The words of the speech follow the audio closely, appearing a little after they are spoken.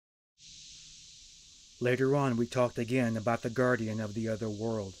Later on, we talked again about the guardian of the other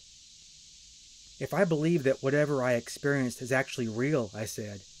world. If I believe that whatever I experienced is actually real, I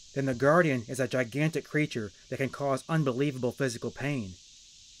said, then the guardian is a gigantic creature that can cause unbelievable physical pain.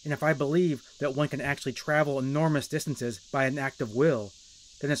 And if I believe that one can actually travel enormous distances by an act of will,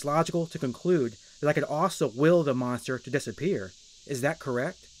 then it's logical to conclude that I could also will the monster to disappear. Is that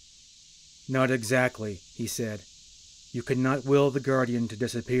correct? Not exactly, he said. You cannot will the guardian to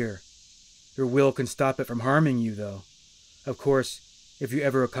disappear. Your will can stop it from harming you, though. Of course, if you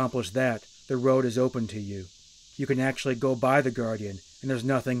ever accomplish that, the road is open to you. You can actually go by the guardian, and there's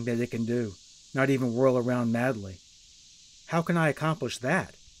nothing that it can do, not even whirl around madly. How can I accomplish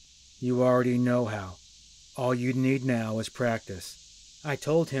that? You already know how. All you need now is practice. I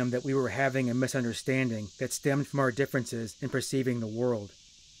told him that we were having a misunderstanding that stemmed from our differences in perceiving the world.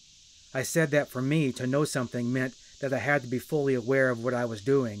 I said that for me to know something meant that I had to be fully aware of what I was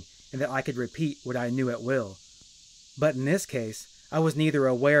doing and that I could repeat what I knew at will. But in this case, I was neither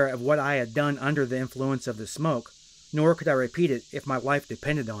aware of what I had done under the influence of the smoke, nor could I repeat it if my life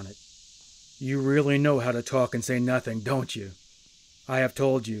depended on it. You really know how to talk and say nothing, don't you? I have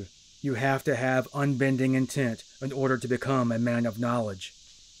told you, you have to have unbending intent in order to become a man of knowledge.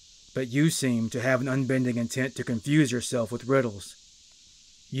 But you seem to have an unbending intent to confuse yourself with riddles.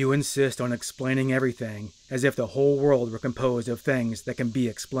 You insist on explaining everything as if the whole world were composed of things that can be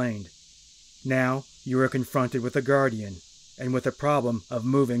explained. Now you are confronted with a guardian, and with the problem of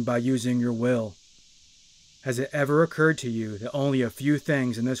moving by using your will. Has it ever occurred to you that only a few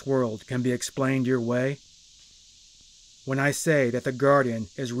things in this world can be explained your way? When I say that the guardian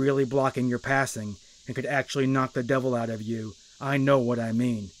is really blocking your passing and could actually knock the devil out of you, I know what I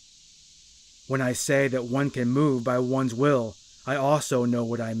mean. When I say that one can move by one's will, I also know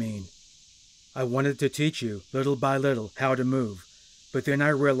what I mean. I wanted to teach you, little by little, how to move, but then I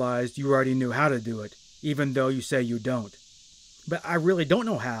realized you already knew how to do it, even though you say you don't. But I really don't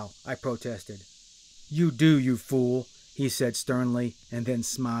know how, I protested. You do, you fool, he said sternly, and then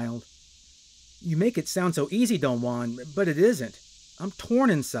smiled. You make it sound so easy, Don Juan, but it isn't. I'm torn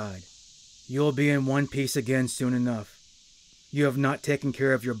inside. You'll be in one piece again soon enough. You have not taken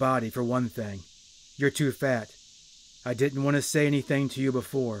care of your body, for one thing. You're too fat. I didn't want to say anything to you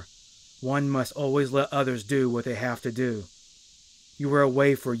before. One must always let others do what they have to do. You were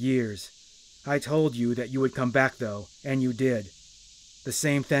away for years. I told you that you would come back, though, and you did. The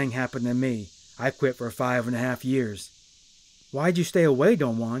same thing happened to me. I quit for 5.5 years. Why'd you stay away,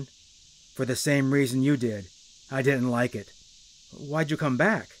 Don Juan? For the same reason you did. I didn't like it. Why'd you come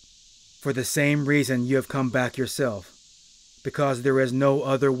back? For the same reason you have come back yourself. Because there is no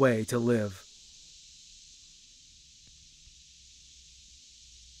other way to live.